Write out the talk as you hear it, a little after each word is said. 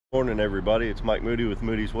Morning everybody, it's Mike Moody with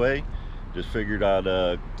Moody's Way. Just figured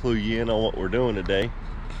I'd clue you in on what we're doing today.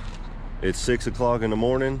 It's 6 o'clock in the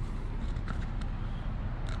morning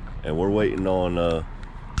and we're waiting on a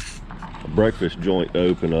breakfast joint to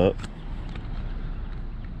open up.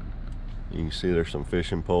 You can see there's some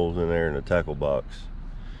fishing poles in there and a tackle box.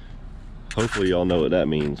 Hopefully y'all know what that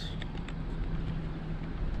means.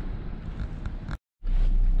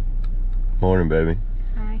 Morning baby.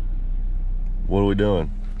 Hi. What are we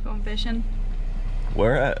doing? Going fishing?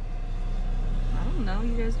 Where at? I don't know.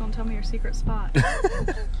 You guys don't tell me your secret spot. That's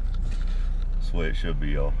the way it should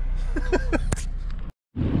be, y'all.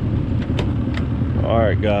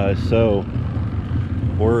 Alright guys, so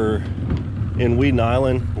we're in WEEDON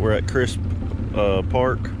Island. We're at Crisp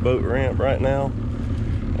Park boat ramp right now.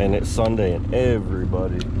 And it's Sunday and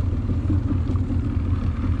everybody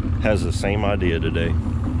has the same idea today.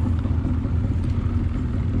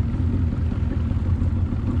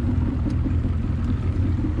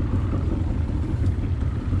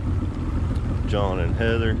 John and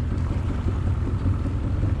Heather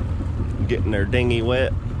getting their dinghy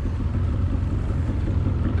wet.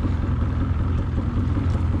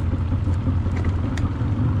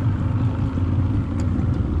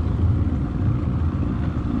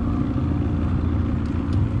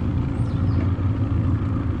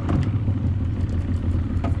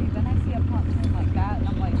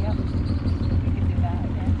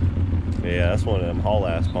 Yeah, that's one of them haul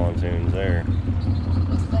ass pontoons there.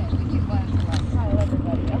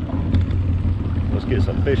 Let's get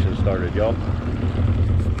some fishing started, y'all.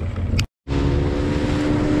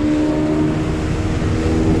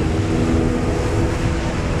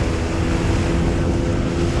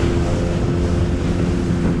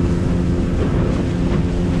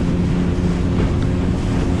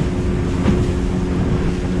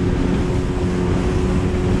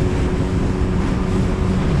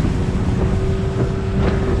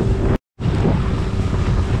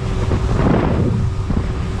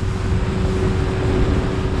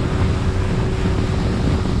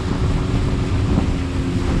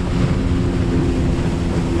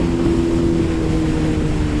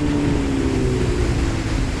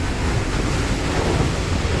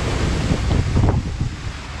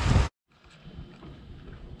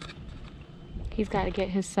 He's got to get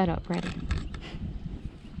his setup ready.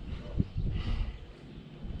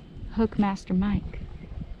 Hook Master Mike.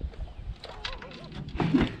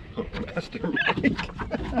 Master Mike.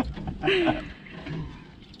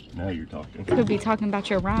 Now you're talking. Could be talking about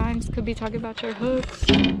your rhymes. Could be talking about your hooks.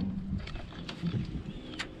 Don't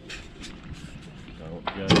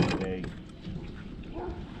judge me.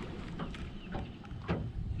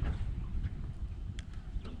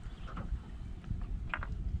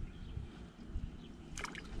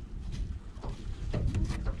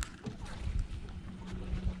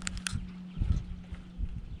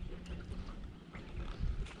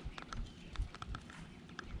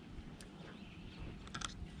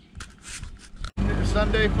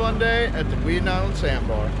 Sunday fun day at the WEEDON Island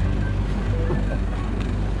Sandbar.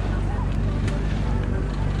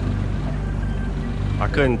 I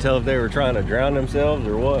couldn't tell if they were trying to drown themselves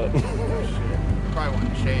or what. Probably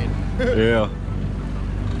want shade. Yeah.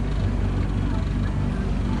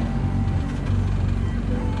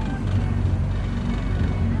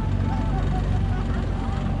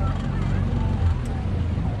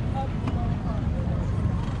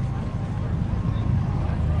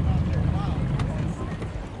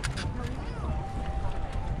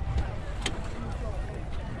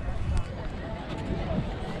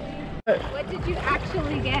 What did you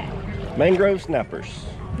actually get? Mangrove snappers.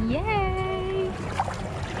 Yeah.